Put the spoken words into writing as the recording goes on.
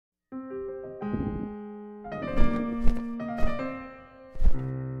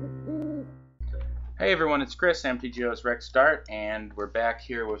Hey everyone, it's Chris, MTGO's RexDart, and we're back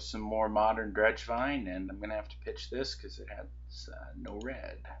here with some more modern Dredgevine, and I'm going to have to pitch this because it has no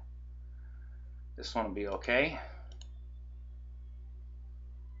red. This one will be okay.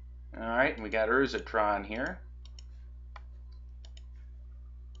 Alright, and we got Urzatron here.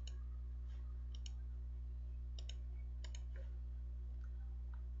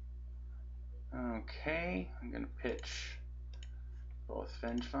 Okay, I'm going to pitch both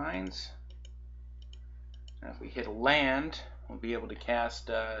Vengevines. Now if we hit a land, we'll be able to cast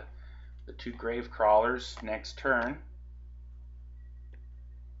the two Grave Crawlers next turn.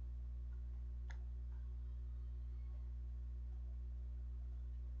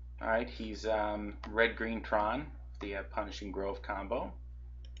 Alright, he's Red-Green Tron, the Punishing Grove combo.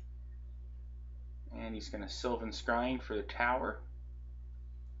 And he's going to Sylvan Scrying for the tower.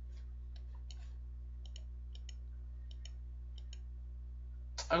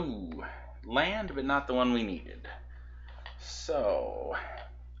 Oh, land, but not the one we needed. So,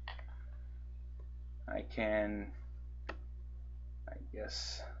 I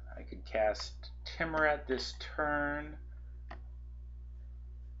guess I could cast Timurat this turn.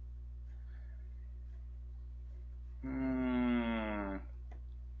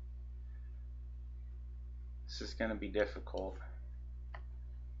 This is going to be difficult.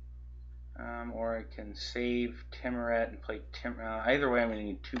 Or I can save Timurat and play Timurat. Either way, I'm going to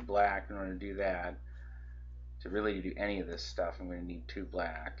need 2 black in order to do that. To really do any of this stuff, I'm going to need 2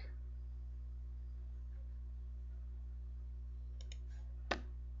 black. Go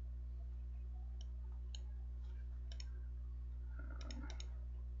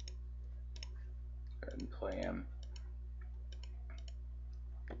ahead and play him.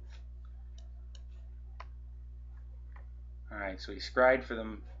 Alright, so he scryed for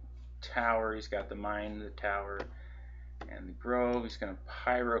the tower. He's got the mine, the tower, and the grove. He's going to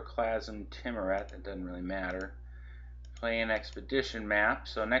Pyroclasm Timurat. That doesn't really matter. Play an expedition map.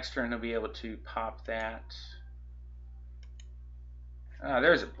 So next turn he'll be able to pop that.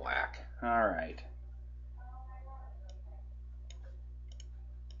 There's a black. Alright.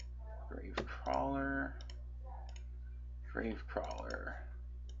 Grave Crawler. Grave Crawler.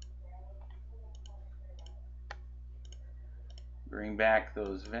 Bring back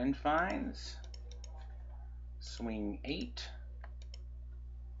those Vengevines. Swing 8.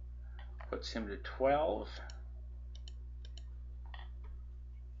 Puts him to 12.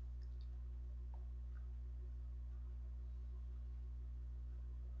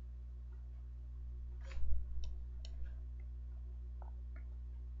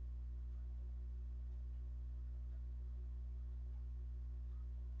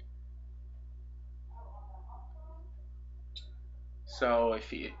 So if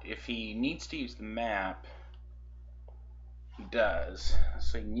he needs to use the map, he does.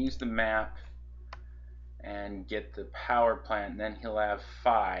 So he can use the map and get the power plant, and then he'll have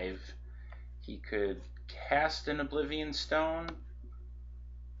 5. He could cast an Oblivion Stone.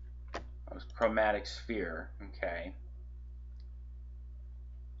 That was Chromatic Sphere. Okay.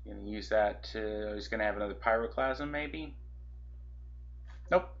 Gonna use that to. He's gonna have another Pyroclasm, maybe.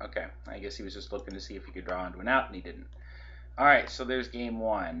 Nope. Okay. I guess he was just looking to see if he could draw into an out, and he didn't. Alright, so there's game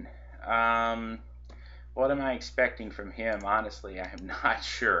 1. What am I expecting from him? Honestly, I am not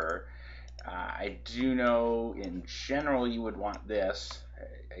sure. I do know in general you would want this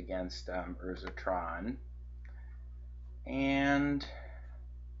against Urzatron. And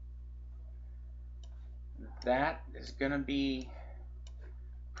that is going to be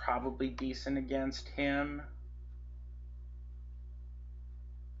probably decent against him.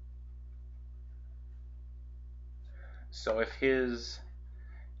 So if his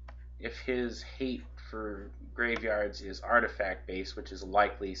hate for graveyards is artifact based, which is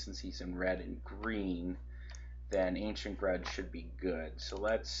likely since he's in red and green, then Ancient Grudge should be good. So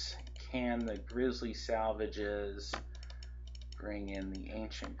let's can the Grizzly Salvages, bring in the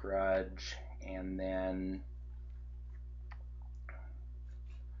Ancient Grudge, and then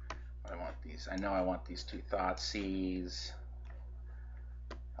I want these. I know I want these 2 Thoughtseas.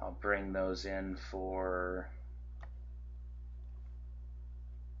 I'll bring those in for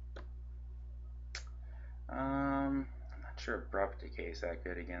I'm not sure Abrupt Decay is that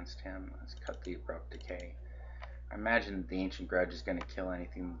good against him. Let's cut the Abrupt Decay. I imagine the Ancient Grudge is going to kill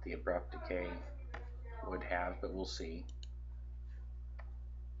anything that the Abrupt Decay would have, but we'll see.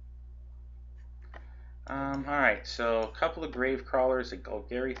 Alright, so a couple of Grave Crawlers, a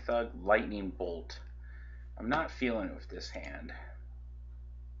Golgari Thug, Lightning Bolt. I'm not feeling it with this hand.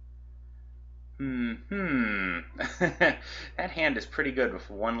 That hand is pretty good with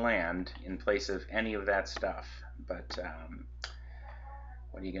 1 land in place of any of that stuff. But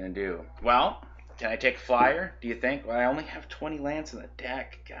what are you going to do? Well, Can I take a flyer, do you think? Well, I only have 20 lands in the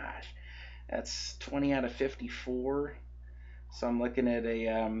deck. Gosh, that's 20 out of 54. So I'm looking at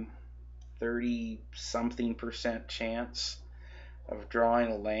a 30-something% chance of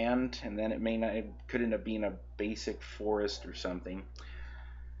drawing a land, and then it could end up being a basic forest or something.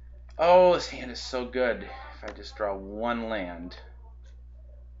 Oh, this hand is so good. If I just draw one land,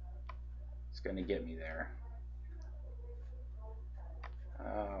 it's going to get me there.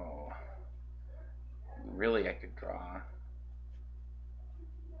 Oh, really, I could draw.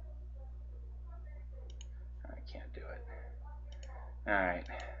 I can't do it. Alright,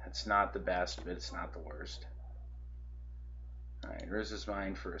 it's not the best, but it's not the worst. Alright, Riz's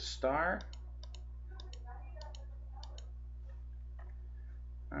mine for a star.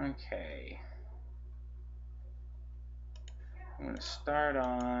 Okay. I'm going to start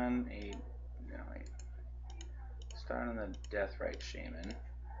on a... No, wait. Start on the Deathrite Shaman.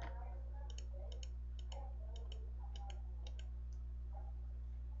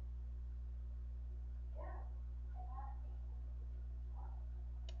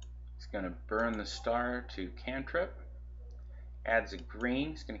 He's going to burn the star to cantrip. Adds a green.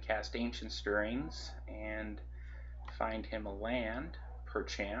 He's going to cast Ancient Stirrings and find him a land,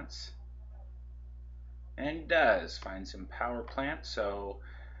 perchance. And he does. Finds him Power Plant, so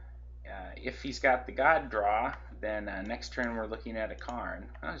if he's got the God draw, then next turn we're looking at a Karn.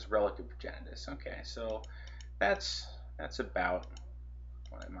 Oh, it's Relic of Progenitus. Okay, so that's about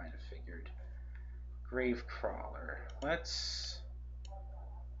what I might have figured. Gravecrawler. Let's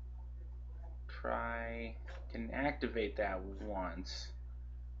try. Can activate that once.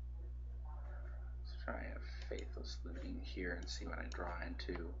 Let's try a Faithless Looting here and see what I draw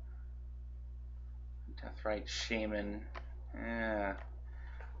into. Deathrite Shaman.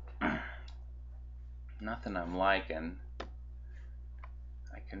 Nothing I'm liking.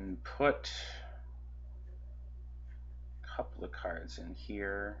 I can put a couple of cards in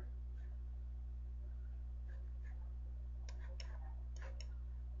here.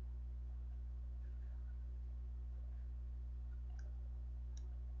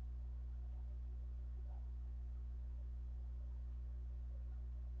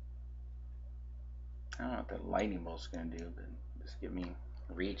 I don't know what that lightning bolt's going to do, but just give me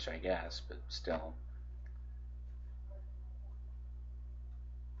reach, I guess, but still.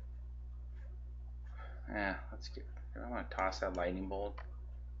 Let's get. Do I want to toss that lightning bolt?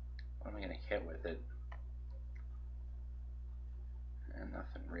 What am I going to hit with it?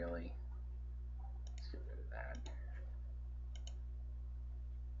 Nothing really. Let's get rid of that.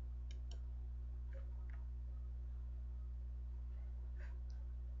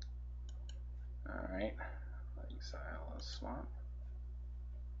 Alright. Exile a swamp.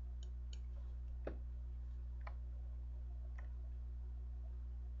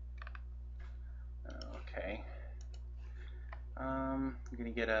 Okay. I'm going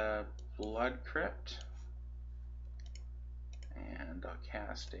to get a Blood Crypt. And I'll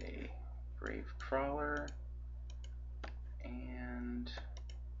cast a Gravecrawler. And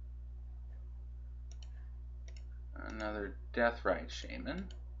another Deathrite Shaman.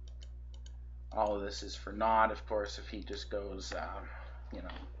 All of this is for naught, of course, if he just goes, you know,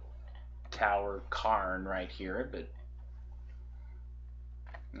 Tower Karn right here, but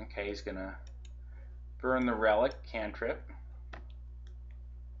okay, he's gonna burn the relic, cantrip.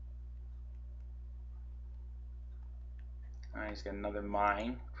 He's got another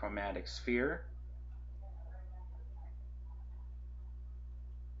mine, Chromatic Sphere.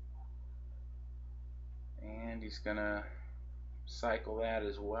 And he's gonna cycle that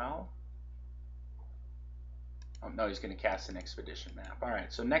as well. Oh no, he's gonna cast an Expedition Map.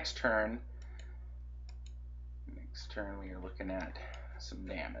 Alright, so next turn we are looking at some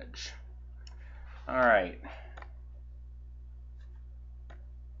damage. Alright.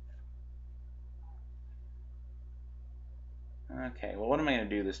 Okay, well, what am I going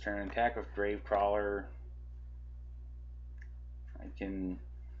to do this turn? Attack with Gravecrawler. I can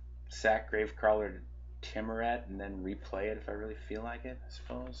sack Gravecrawler to Timuret and then replay it if I really feel like it, I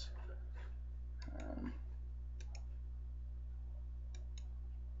suppose.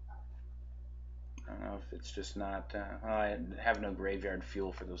 I don't know if it's just not... well, I have no graveyard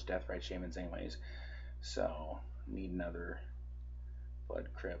fuel for those Deathrite Shamans anyways, so need another Blood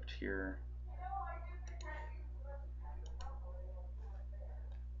Crypt here.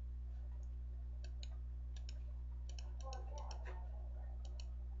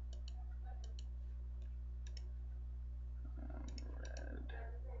 Red.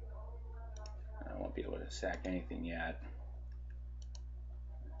 I won't be able to sack anything yet.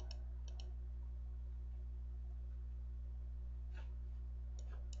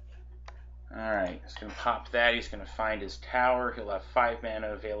 Alright, he's going to pop that. He's going to find his tower. He'll have 5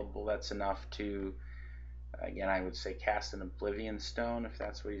 mana available. That's enough to, again, I would say cast an Oblivion Stone if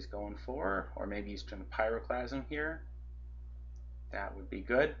that's what he's going for. Or maybe he's doing Pyroclasm here. That would be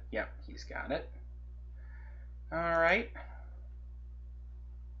good. Yep, he's got it. Alright.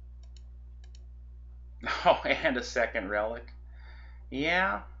 Oh, and a second relic.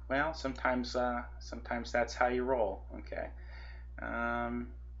 Yeah, well, sometimes that's how you roll. Okay.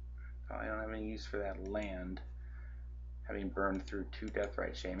 I don't have any use for that land. Having burned through 2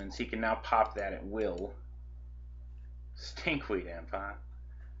 Deathrite Shamans, he can now pop that at will. Stinkweed Imp, huh?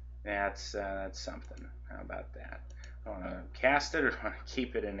 That's something. How about that? I want to cast it or want to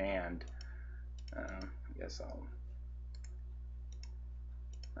keep it in hand. I guess I'll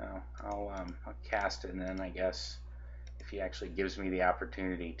cast it, and then I guess if he actually gives me the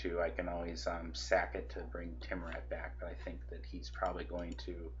opportunity to, I can always sack it to bring Timurat back. But I think that he's probably going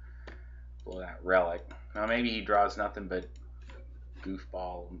to blow that relic. Now maybe he draws nothing but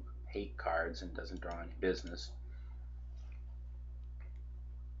goofball hate cards and doesn't draw any business.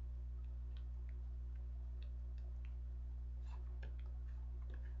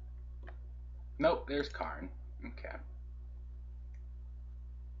 Nope, there's Karn. Okay.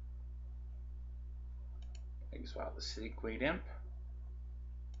 Exile the Stinkweed Imp.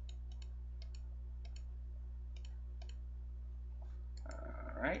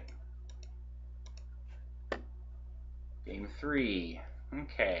 Alright. Game 3.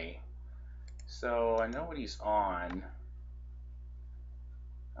 Okay. So I know what he's on.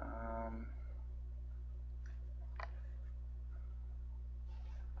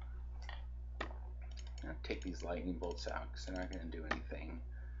 I'll take these lightning bolts out because they're not going to do anything.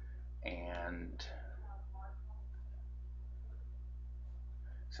 And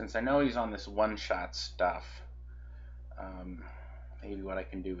since I know he's on this one-shot stuff, maybe what I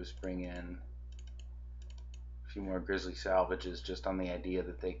can do is bring in a few more Grizzly Salvages just on the idea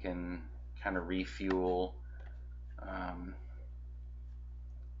that they can kind of refuel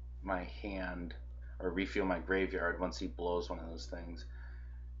my hand, or refuel my graveyard once he blows one of those things.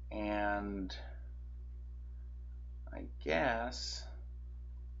 And I guess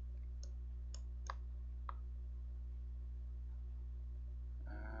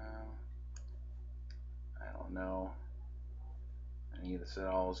I don't know any of this at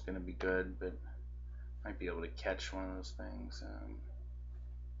all is going to be good, but might be able to catch one of those things.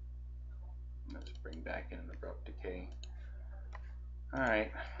 Let's bring back in an Abrupt Decay.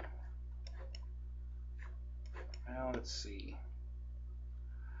 Alright. Now let's see.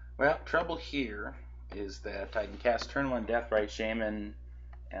 Well, trouble here is that I can cast turn 1 Deathrite Shaman.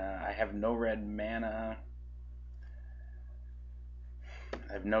 I have no red mana.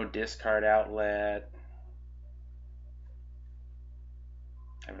 I have no discard outlet.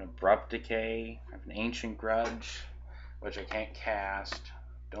 I have an Abrupt Decay. I have an Ancient Grudge, which I can't cast.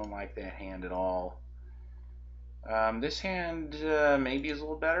 Don't like that hand at all. This hand maybe is a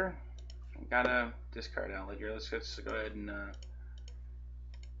little better. I got a discard outlet here. Let's go ahead and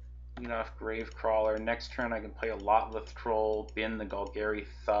get off Gravecrawler. Next turn I can play a Lotleth Troll, bin the Golgari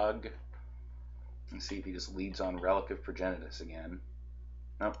Thug, and see if he just leads on Relic of Progenitus again.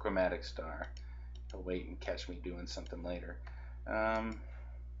 Nope, Chromatic Star. He'll wait and catch me doing something later.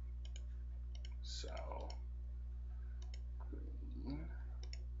 So, green,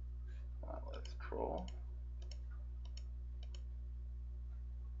 Lotleth Troll.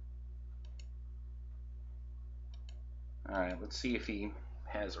 Alright, let's see if he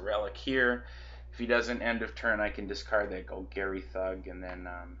has a relic here. If he doesn't, end of turn, I can discard that Golgari Thug and then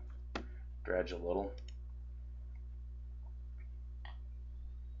dredge a little.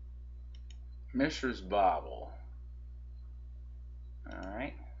 Mishra's Bauble.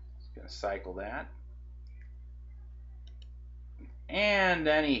 Alright, just gonna cycle that. And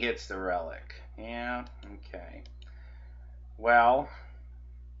then he hits the relic. Yeah, okay. Well,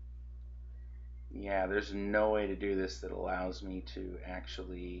 yeah, there's no way to do this that allows me to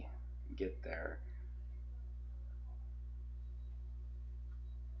actually get there.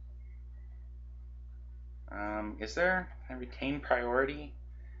 Is there a retain priority?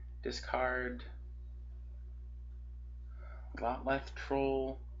 Discard Lotleth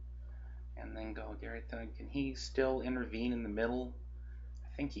Troll and then Golgari Thug. Can he still intervene in the middle?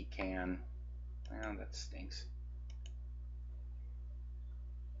 I think he can. Oh, that stinks.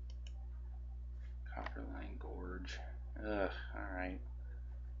 Copperline Gorge. Ugh, alright.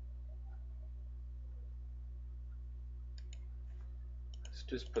 Let's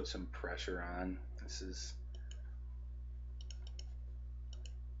just put some pressure on. This is...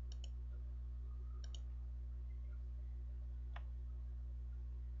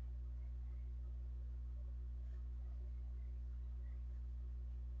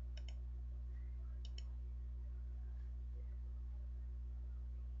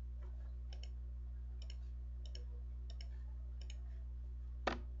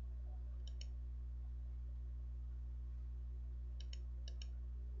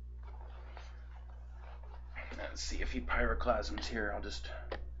 Let's see if he pyroclasms here. I'll just...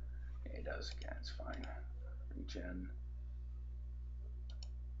 Yeah, he does. Yeah, it's fine. Regen.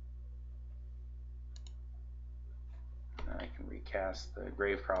 I can recast the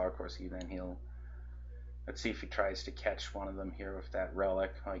Gravecrawler. Of course, he'll... Let's see if he tries to catch one of them here with that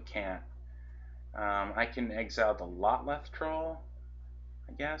relic. Oh, he can't. I can exile the Lotleth Troll,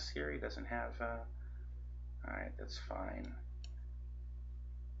 I guess. Here he doesn't have... Alright, that's fine.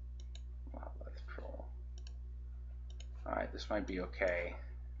 Lotleth Troll. Alright, this might be okay.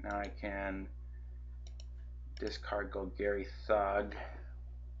 Now I can discard Golgari Thug.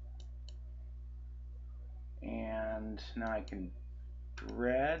 And now I can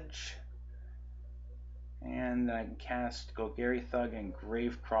dredge. And I can cast Golgari Thug and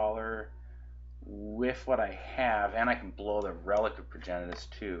Gravecrawler with what I have. And I can blow the Relic of Progenitus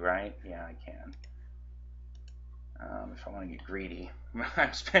too, right? Yeah, I can. If I want to get greedy.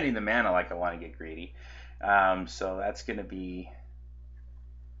 I'm spending the mana like I want to get greedy. So that's going to be...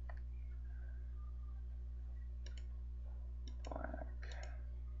 black.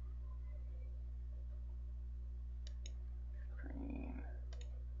 Green.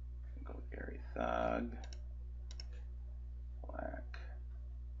 Golgari Thug. Black.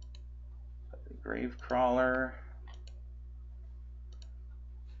 Put the Gravecrawler.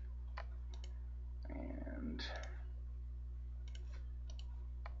 And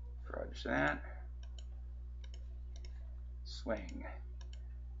grudge that. Swing.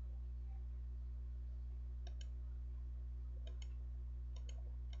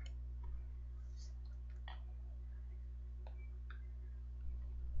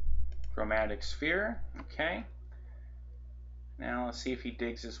 Chromatic Sphere. Okay. Now let's see if he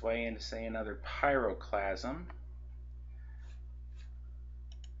digs his way into, say, another Pyroclasm.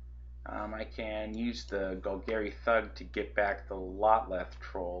 I can use the Golgari Thug to get back the Lotleth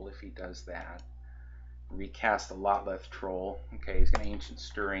Troll if he does that. Recast the Lotleth Troll. Okay, he's going to Ancient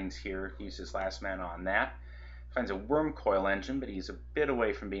Stirrings here. Use his last mana on that. Finds a Wormcoil Engine, but he's a bit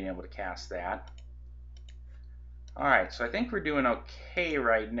away from being able to cast that. Alright, so I think we're doing okay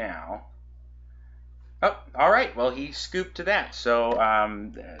right now. Oh, alright, well, he scooped to that. So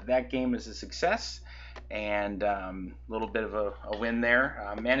that game is a success. And a little bit of a win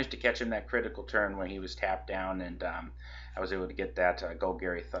there. Managed to catch him that critical turn when he was tapped down, and I was able to get that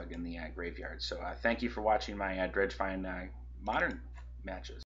Golgari Thug in the graveyard. So thank you for watching my Dredgevine Modern matches.